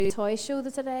toy show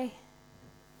today.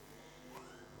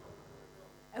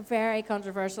 Very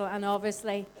controversial, and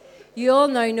obviously, you all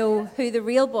now know who the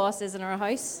real boss is in our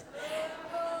house.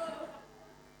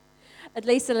 At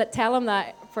least I'll tell him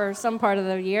that for some part of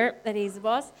the year that he's the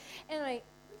boss. Anyway,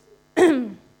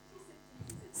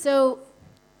 so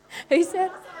who said?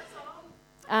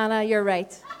 Anna, you're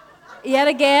right. Yet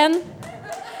again,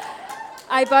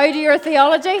 I bow to your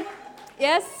theology.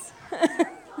 Yes.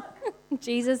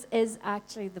 Jesus is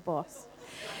actually the boss.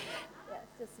 Yes,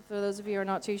 just for those of you who are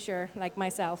not too sure, like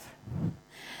myself.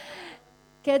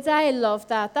 Kids, I loved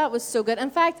that. That was so good.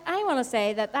 In fact, I want to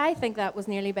say that I think that was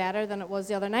nearly better than it was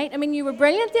the other night. I mean, you were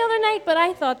brilliant the other night, but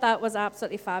I thought that was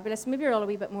absolutely fabulous. Maybe you're all a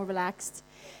wee bit more relaxed.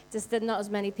 Just did not as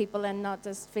many people in, not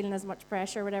just feeling as much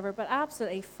pressure or whatever, but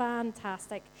absolutely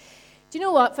fantastic. Do you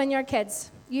know what, Vineyard kids?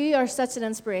 You are such an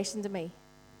inspiration to me.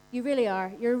 You really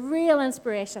are. You're a real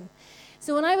inspiration.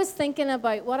 So when I was thinking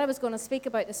about what I was going to speak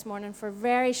about this morning for a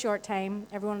very short time,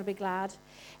 everyone will be glad,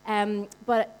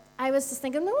 but I was just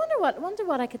thinking, I wonder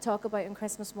what I could talk about on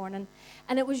Christmas morning.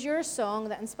 And it was your song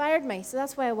that inspired me, so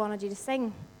that's why I wanted you to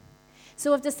sing.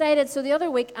 So I've decided, so the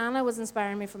other week, Anna was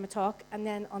inspiring me from a talk, and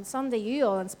then on Sunday, you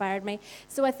all inspired me.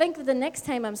 So I think that the next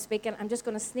time I'm speaking, I'm just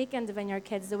going to sneak into Vineyard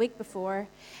Kids the week before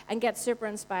and get super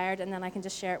inspired, and then I can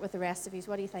just share it with the rest of you.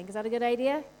 What do you think? Is that a good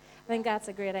idea? I think that's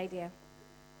a great idea.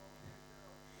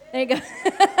 There you go.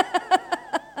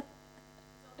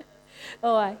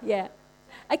 Yeah.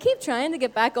 I keep trying to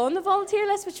get back on the volunteer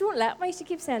list, but she won't let me. She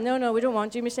keeps saying, no, we don't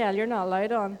want you, Michelle. You're not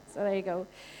allowed on. So there you go.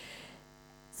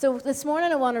 So this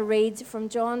morning I want to read from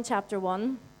John chapter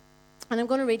 1. And I'm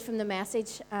going to read from the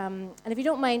Message. And if you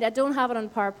don't mind, I don't have it on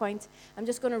PowerPoint. I'm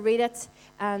just going to read it.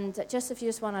 And just if you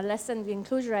just want to listen, you can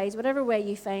close your eyes, whatever way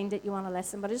you find it you want to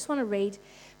listen. But I just want to read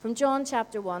from John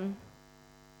chapter 1.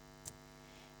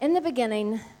 In the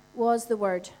beginning was the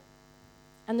Word.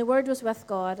 And the Word was with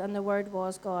God, and the Word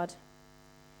was God.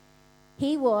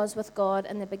 He was with God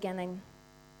in the beginning.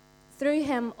 Through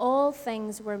him all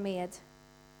things were made.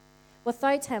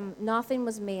 Without him nothing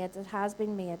was made that has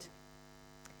been made.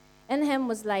 In him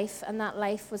was life, and that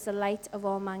life was the light of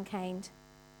all mankind.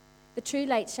 The true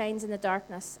light shines in the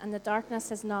darkness, and the darkness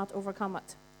has not overcome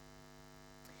it.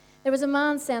 There was a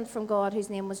man sent from God whose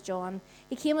name was John.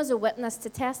 He came as a witness to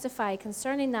testify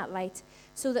concerning that light,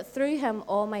 so that through him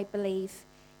all might believe.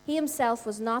 He himself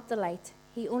was not the light.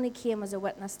 He only came as a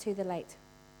witness to the light.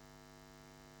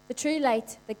 The true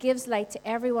light that gives light to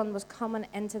everyone was coming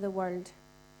into the world.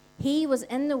 He was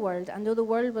in the world, and though the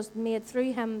world was made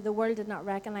through him, the world did not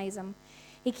recognize him.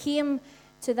 He came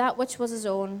to that which was his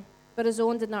own, but his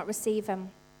own did not receive him.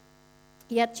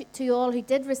 Yet to all who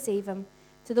did receive him,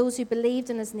 to those who believed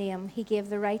in his name, he gave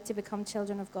the right to become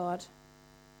children of God.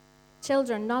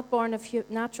 Children not born of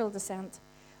natural descent,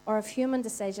 or of human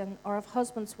decision, or of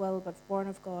husband's will, but born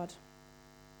of God.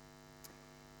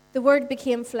 The Word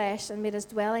became flesh and made his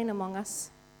dwelling among us,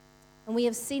 and we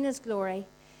have seen his glory,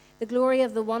 the glory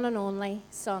of the one and only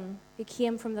Son, who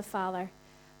came from the Father,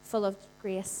 full of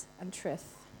grace and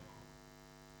truth.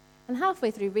 And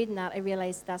halfway through reading that, I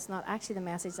realized that's not actually the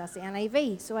Message, that's the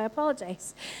NIV, so I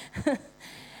apologize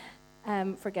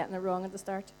for getting it wrong at the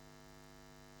start.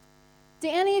 Do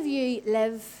any of you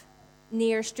live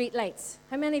near streetlights?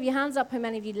 How many of you, hands up, how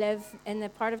many of you live in the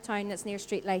part of town that's near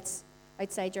streetlights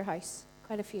outside your house?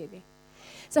 Quite a few of you.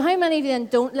 So how many of you then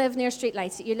don't live near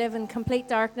streetlights? You live in complete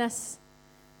darkness?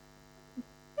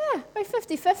 Yeah, about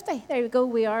 50-50. There we go.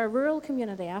 We are a rural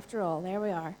community after all. There we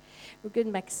are. We're a good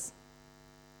mix.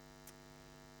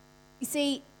 You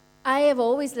see, I have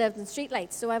always lived in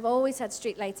streetlights, so I've always had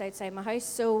streetlights outside my house.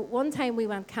 So one time we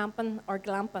went camping or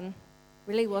glamping.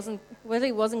 Really wasn't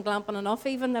glamping enough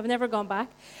even. I've never gone back.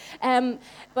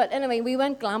 But anyway, we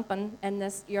went glamping in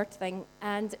this yurt thing,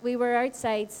 and we were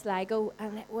outside Sligo,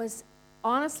 and it was,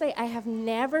 honestly, I have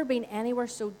never been anywhere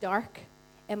so dark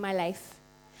in my life.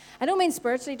 I don't mean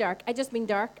spiritually dark, I just mean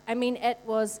dark. I mean, it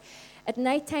was, at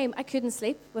night time, I couldn't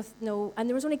sleep and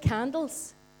there was only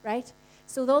candles, right?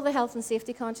 So with all the health and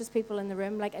safety conscious people in the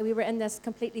room, like we were in this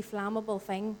completely flammable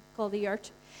thing called the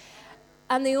yurt.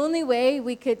 And the only way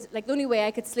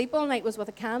I could sleep all night was with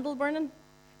a candle burning.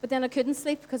 But then I couldn't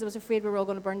sleep because I was afraid we were all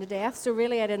going to burn to death. So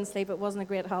really I didn't sleep. It wasn't a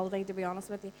great holiday, to be honest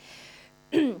with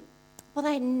you. But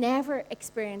I never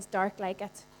experienced dark like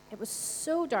it. It was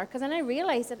so dark. Because then I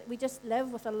realized that we just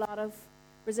live with a lot of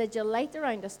residual light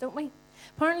around us, don't we?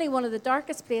 Apparently one of the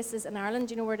darkest places in Ireland,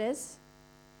 do you know where it is?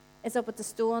 It's up at the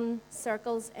Stone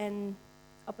Circles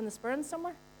up in the Spurn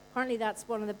somewhere. Apparently that's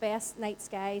one of the best night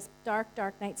skies, dark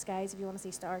night skies if you want to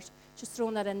see stars. Just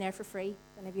throwing that in there for free,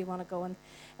 and if you want to go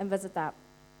and visit that.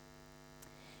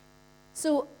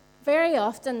 So very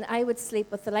often I would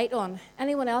sleep with the light on.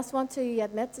 Anyone else want to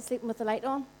admit to sleeping with the light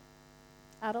on?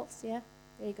 Adults, yeah,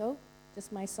 there you go.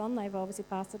 Just my son, I've obviously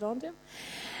passed it on to him.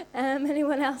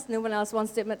 Anyone else? No one else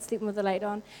wants to admit sleeping with the light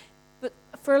on. But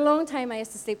for a long time I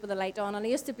used to sleep with the light on, and I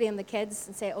used to blame the kids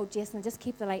and say, oh, Jason, just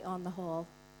keep the light on the hall.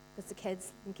 Because the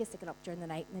kids, in case they get up during the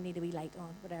night and they need a wee light on,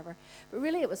 whatever. But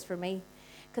really it was for me.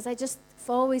 Because I just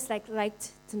always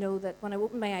liked to know that when I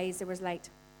opened my eyes, there was light.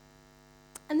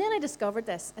 And then I discovered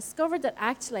this. I discovered that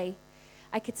actually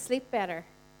I could sleep better.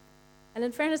 And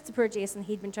in fairness to poor Jason,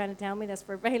 he'd been trying to tell me this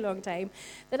for a very long time,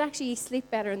 that actually you sleep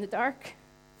better in the dark.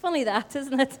 Funny that,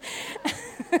 isn't it?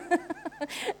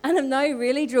 And I'm now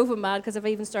really drove him mad because I've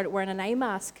even started wearing an eye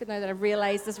mask now that I've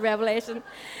realised this revelation.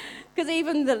 Because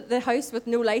even the house with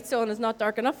no lights on is not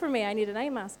dark enough for me. I need an eye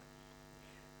mask.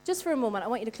 Just for a moment, I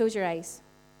want you to close your eyes.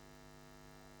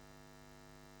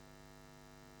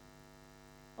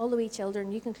 All the wee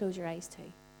children, you can close your eyes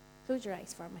too. Close your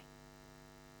eyes for me.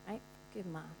 Right? Good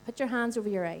man. Put your hands over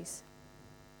your eyes.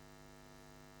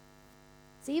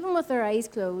 So even with our eyes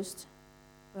closed,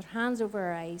 with our hands over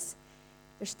our eyes,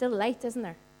 there's still light, isn't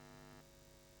there?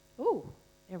 Oh,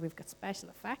 there we've got special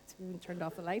effects. We haven't turned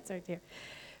off the lights out here.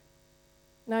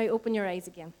 Now open your eyes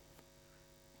again.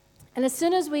 And as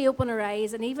soon as we open our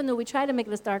eyes, and even though we try to make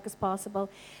it as dark as possible,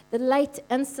 the light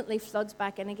instantly floods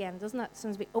back in again, doesn't it? As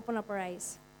soon as we open up our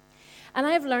eyes. And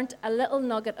I've learnt a little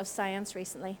nugget of science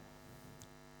recently.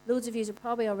 Loads of you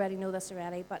probably already know this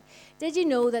already, but did you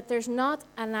know that there's not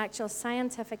an actual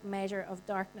scientific measure of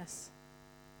darkness?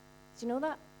 Did you know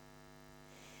that?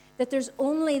 That the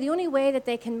only way that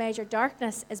they can measure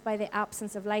darkness is by the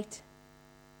absence of light.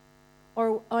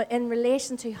 Or in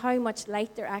relation to how much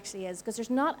light there actually is. Because there's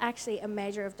not actually a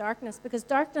measure of darkness, because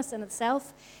darkness in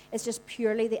itself is just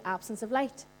purely the absence of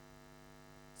light.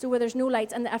 So where there's no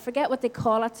light, and I forget what they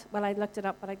call it. Well, I looked it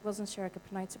up, but I wasn't sure I could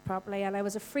pronounce it properly, and I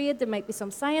was afraid there might be some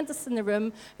scientists in the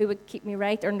room who would keep me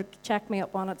right or check me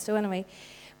up on it. So anyway,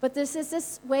 but this is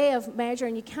this way of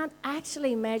measuring. You can't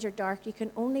actually measure dark, you can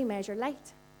only measure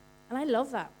light. And I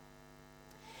love that.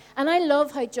 And I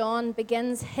love how John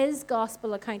begins his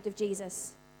gospel account of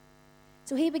Jesus.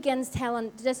 So he begins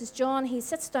telling, this is John, he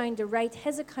sits down to write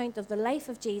his account of the life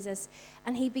of Jesus,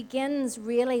 and he begins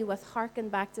really with harken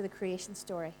back to the creation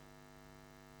story.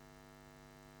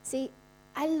 See,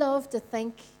 I love to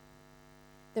think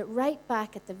that right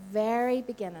back at the very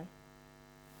beginning,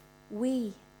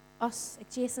 us,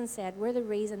 like Jason said, we're the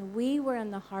reason we were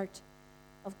in the heart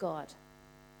of God.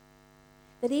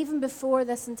 That even before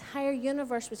this entire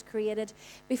universe was created,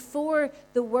 before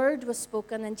the word was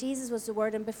spoken, and Jesus was the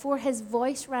word, and before his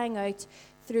voice rang out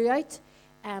throughout,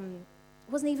 it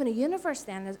wasn't even a universe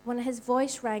then, when his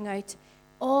voice rang out,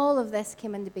 all of this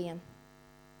came into being.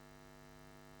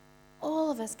 All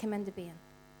of us came into being.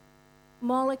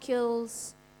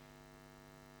 Molecules.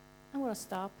 I'm going to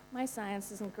stop. My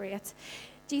science isn't great.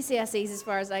 GCSEs as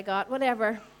far as I got,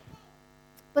 whatever.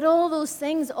 But all those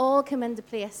things all come into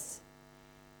place.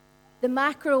 The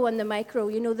macro and the micro,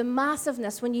 the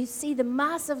massiveness, when you see the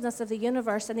massiveness of the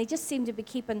universe, and they just seem to be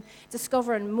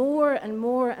discovering more and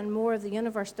more and more of the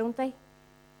universe, don't they?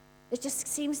 It just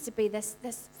seems to be this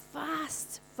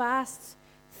vast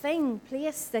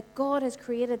place that God has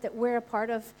created that we're a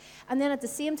part of. And then at the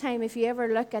same time, if you ever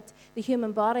look at the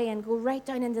human body and go right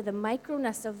down into the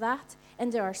microness of that,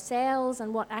 into our cells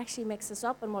and what actually makes us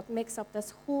up and what makes up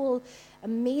this whole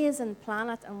amazing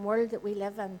planet and world that we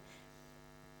live in,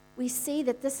 we see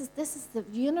that this is the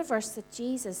universe that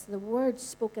Jesus, the Word,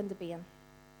 spoke into being.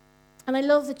 And I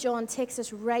love that John takes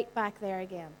us right back there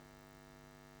again.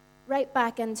 Right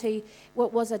back into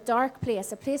what was a dark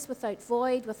place, a place without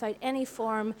void, without any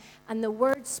form, and the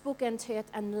Word spoke into it,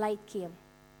 and light came.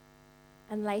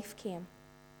 And life came.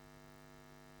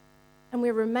 And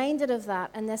we're reminded of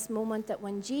that in this moment, that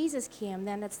when Jesus came,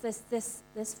 then it's this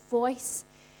voice,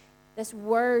 this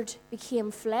Word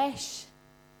became flesh.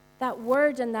 That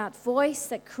word and that voice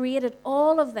that created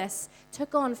all of this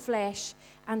took on flesh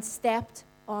and stepped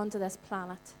onto this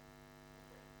planet.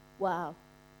 Wow.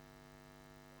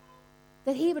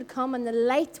 That he would come and the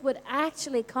light would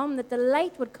actually come, that the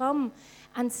light would come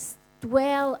and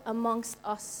dwell amongst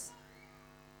us.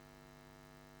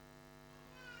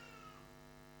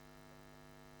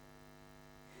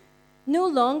 No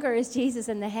longer is Jesus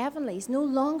in the heavenlies. No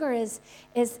longer is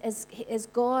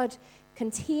God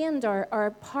contained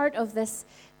or part of this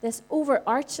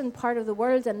overarching part of the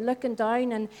world and looking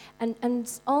down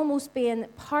and almost being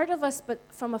part of us but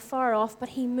from afar off, but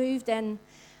he moved in.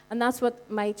 And that's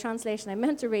what my translation I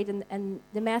meant to read, and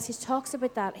the message talks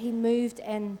about that. He moved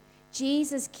in.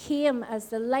 Jesus came as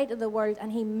the light of the world,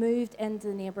 and he moved into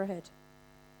the neighborhood.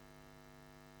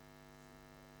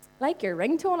 Like your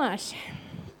ringtone, Ash.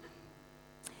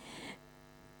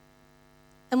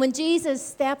 And when Jesus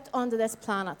stepped onto this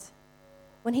planet,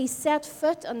 when he set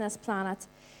foot on this planet,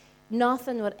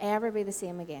 nothing would ever be the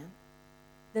same again.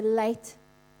 The light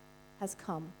has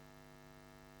come.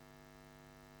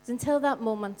 Until that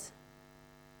moment,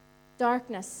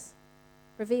 darkness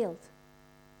prevailed.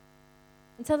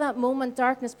 Until that moment,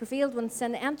 darkness prevailed. When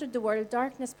sin entered the world,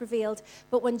 darkness prevailed.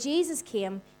 But when Jesus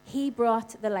came, he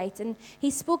brought the light. And he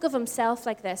spoke of himself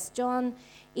like this, John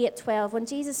 8:12. When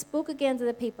Jesus spoke again to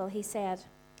the people, he said,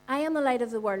 I am the light of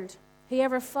the world.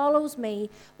 Whoever follows me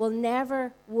will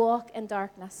never walk in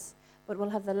darkness, but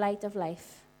will have the light of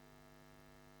life.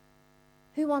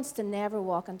 Who wants to never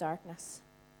walk in darkness?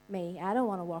 Me. I don't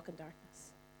want to walk in darkness.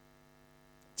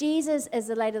 Jesus is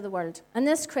the light of the world. And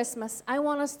this Christmas, I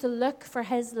want us to look for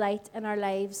his light in our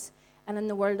lives and in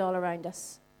the world all around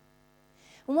us.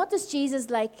 And what does Jesus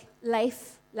light?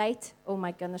 Oh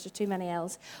my goodness, there's too many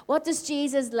L's. What does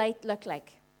Jesus' light look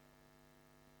like?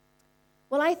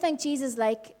 Well, I think Jesus'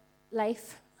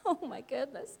 life, oh my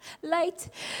goodness, light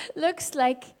looks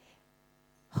like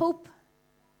hope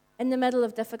in the middle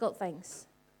of difficult things.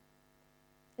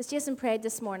 As Jason prayed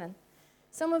this morning,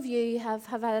 some of you have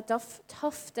had a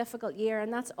tough, difficult year,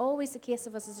 and that's always the case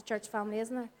of us as a church family,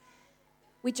 isn't it?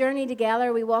 We journey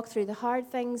together, we walk through the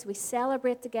hard things, we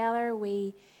celebrate together,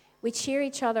 we cheer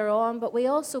each other on, but we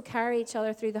also carry each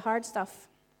other through the hard stuff.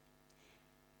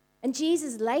 And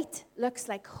Jesus' light looks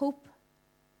like hope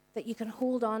that you can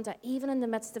hold on to even in the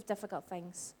midst of difficult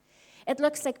things. It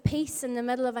looks like peace in the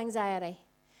middle of anxiety.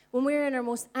 When we're in our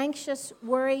most anxious,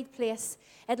 worried place,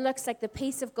 it looks like the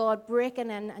peace of God breaking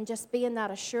in and just being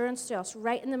that assurance to us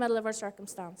right in the middle of our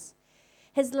circumstance.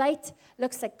 His light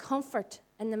looks like comfort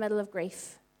in the middle of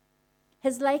grief.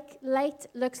 His light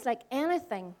looks like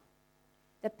anything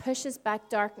that pushes back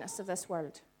darkness of this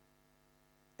world.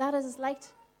 That is his light.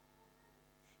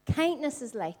 Kindness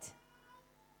is light.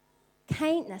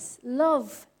 Kindness,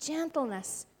 love,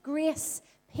 gentleness, grace,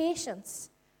 patience.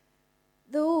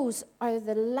 Those are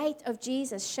the light of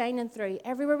Jesus shining through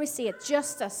everywhere we see it.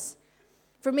 Justice.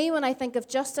 For me, when I think of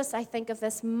justice, I think of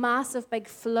this massive big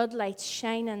floodlight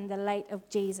shining the light of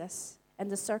Jesus in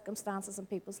the circumstances in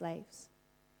people's lives.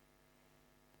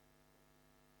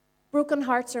 Broken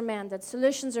hearts are mended.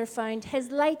 Solutions are found.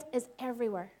 His light is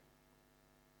everywhere.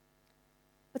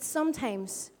 But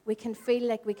sometimes we can feel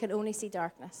like we can only see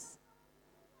darkness.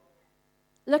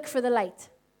 Look for the light.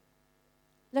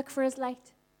 Look for his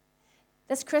light.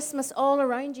 This Christmas, all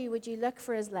around you, would you look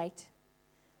for his light?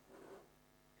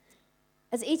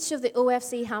 As each of the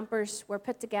OFC hampers were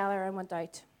put together and went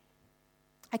out,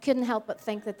 I couldn't help but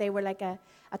think that they were like a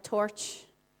torch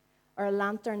or a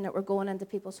lantern that were going into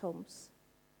people's homes.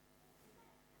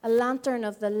 A lantern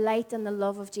of the light and the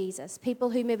love of Jesus.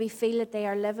 People who maybe feel that they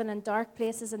are living in dark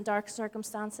places and dark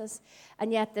circumstances,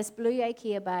 and yet this blue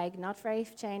IKEA bag, not very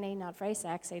shiny, not very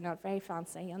sexy, not very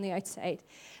fancy on the outside,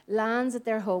 lands at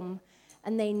their home,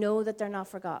 and they know that they're not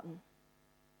forgotten.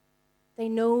 They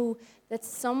know that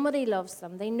somebody loves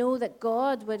them. They know that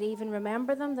God would even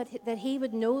remember them, that he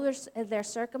would know their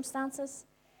circumstances.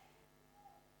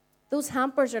 Those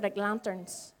hampers are like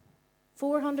lanterns.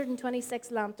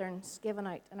 426 lanterns given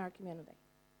out in our community.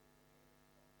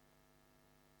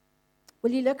 Will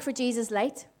you look for Jesus'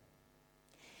 light?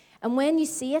 And when you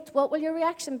see it, what will your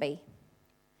reaction be?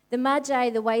 The Magi,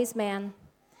 the wise men,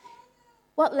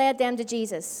 what led them to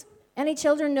Jesus? Any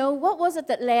children know? What was it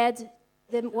that led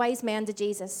the wise men to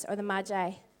Jesus, or the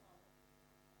Magi?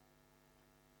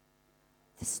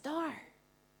 The star.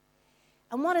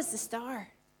 And what is the star?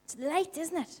 It's light,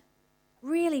 isn't it?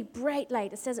 Really bright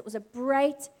light. It says it was a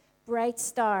bright, bright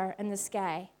star in the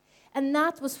sky. And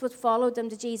that was what followed them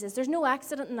to Jesus. There's no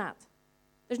accident in that.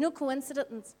 There's no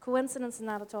coincidence in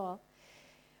that at all.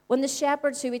 When the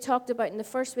shepherds, who we talked about in the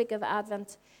first week of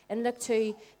Advent in Luke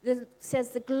 2, it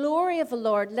says the glory of the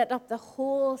Lord lit up the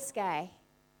whole sky.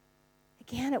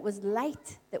 Again, it was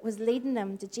light that was leading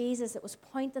them to Jesus. It was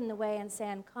pointing the way and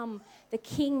saying, come, the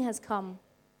King has come.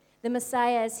 The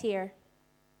Messiah is here.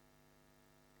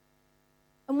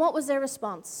 And what was their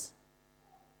response?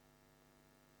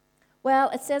 Well,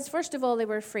 it says, first of all, they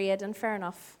were afraid, and fair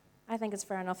enough. I think it's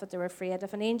fair enough that they were afraid.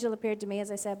 If an angel appeared to me,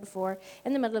 as I said before,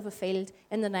 in the middle of a field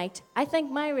in the night, I think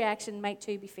my reaction might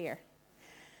too be fear.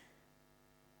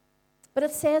 But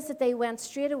it says that they went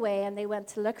straight away and they went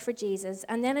to look for Jesus.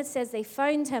 And then it says they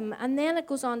found him. And then it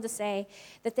goes on to say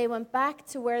that they went back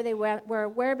to where they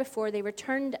were before. They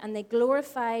returned and they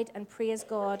glorified and praised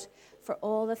God for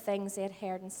all the things they had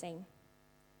heard and seen.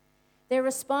 Their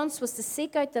response was to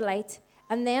seek out the light,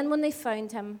 and then when they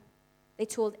found him, they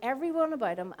told everyone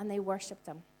about him and they worshipped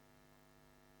him.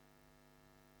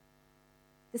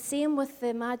 The same with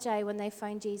the Magi when they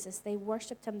found Jesus. They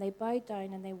worshipped him, they bowed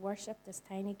down, and they worshipped this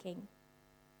tiny king.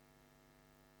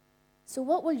 So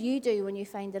what will you do when you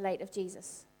find the light of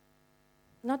Jesus?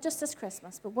 Not just this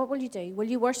Christmas, but what will you do? Will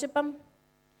you worship him?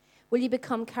 Will you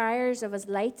become carriers of his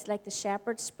light like the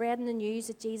shepherds, spreading the news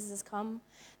that Jesus has come,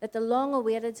 that the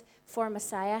long-awaited for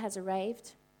Messiah has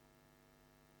arrived?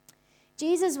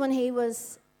 Jesus, when he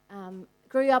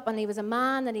grew up and he was a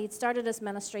man and he'd started his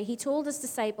ministry, he told his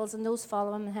disciples and those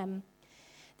following him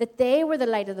that they were the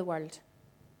light of the world.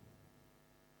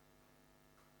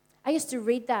 I used to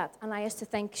read that and I used to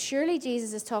think, surely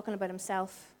Jesus is talking about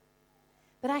himself.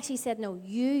 But actually he said, no,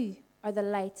 you are the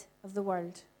light of the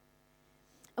world.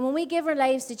 And when we give our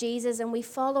lives to Jesus and we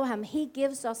follow him, he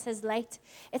gives us his light.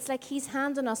 It's like he's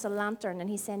handing us a lantern and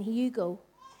he's saying, here you go.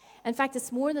 In fact,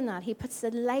 it's more than that. He puts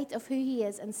the light of who he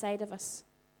is inside of us.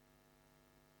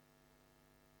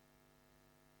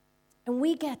 And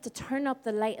we get to turn up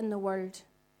the light in the world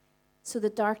so the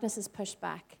darkness is pushed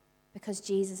back because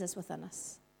Jesus is within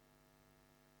us.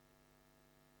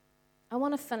 I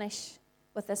want to finish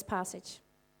with this passage.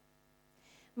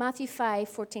 Matthew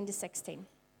 5:14-16.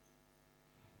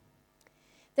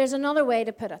 There's another way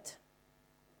to put it.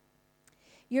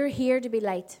 You're here to be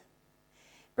light,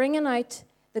 bringing out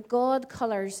the God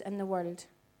colors in the world.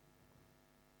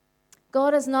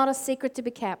 God is not a secret to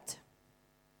be kept.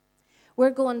 We're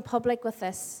going public with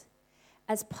this,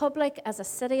 as public as a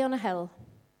city on a hill.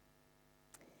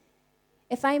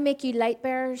 If I make you light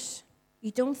bearers,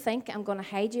 you don't think I'm going to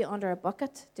hide you under a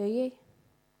bucket, do you?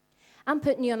 I'm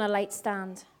putting you on a light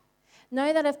stand.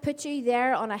 Now that I've put you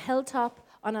there on a hilltop,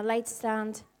 on a light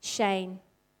stand, shine.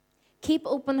 Keep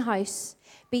open house.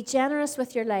 Be generous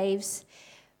with your lives.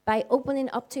 By opening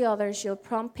up to others, you'll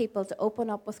prompt people to open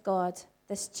up with God,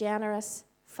 this generous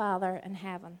Father in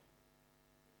heaven.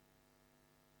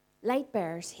 Light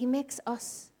bearers. He makes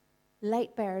us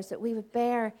light bearers, that we would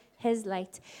bear his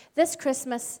light. This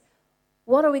Christmas,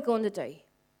 what are we going to do?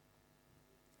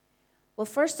 Well,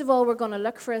 first of all, we're going to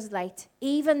look for his light.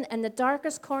 Even in the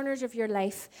darkest corners of your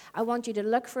life, I want you to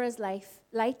look for his light,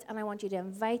 and I want you to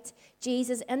invite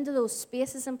Jesus into those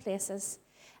spaces and places.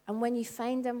 And when you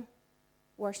find him,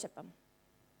 worship him.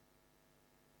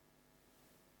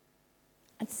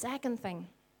 And second thing,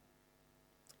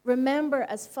 remember,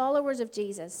 as followers of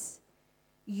Jesus,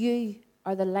 you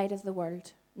are the light of the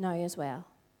world now as well.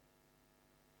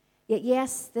 Yet,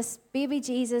 yes, this baby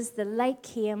Jesus, the light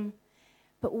came,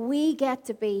 but we get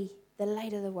to be the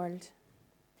light of the world.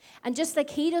 And just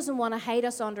like he doesn't want to hide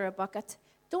us under a bucket,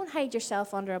 don't hide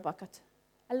yourself under a bucket.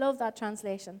 I love that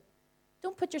translation.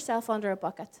 Don't put yourself under a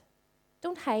bucket.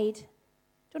 Don't hide.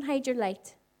 Don't hide your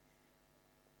light.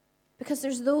 Because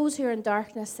there's those who are in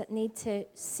darkness that need to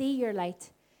see your light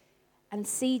and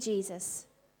see Jesus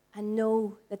and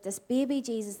know that this baby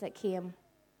Jesus that came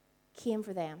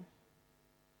for them.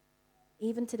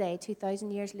 Even today,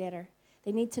 2,000 years later,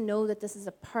 they need to know that this is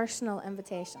a personal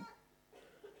invitation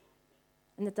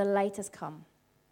and that the light has come.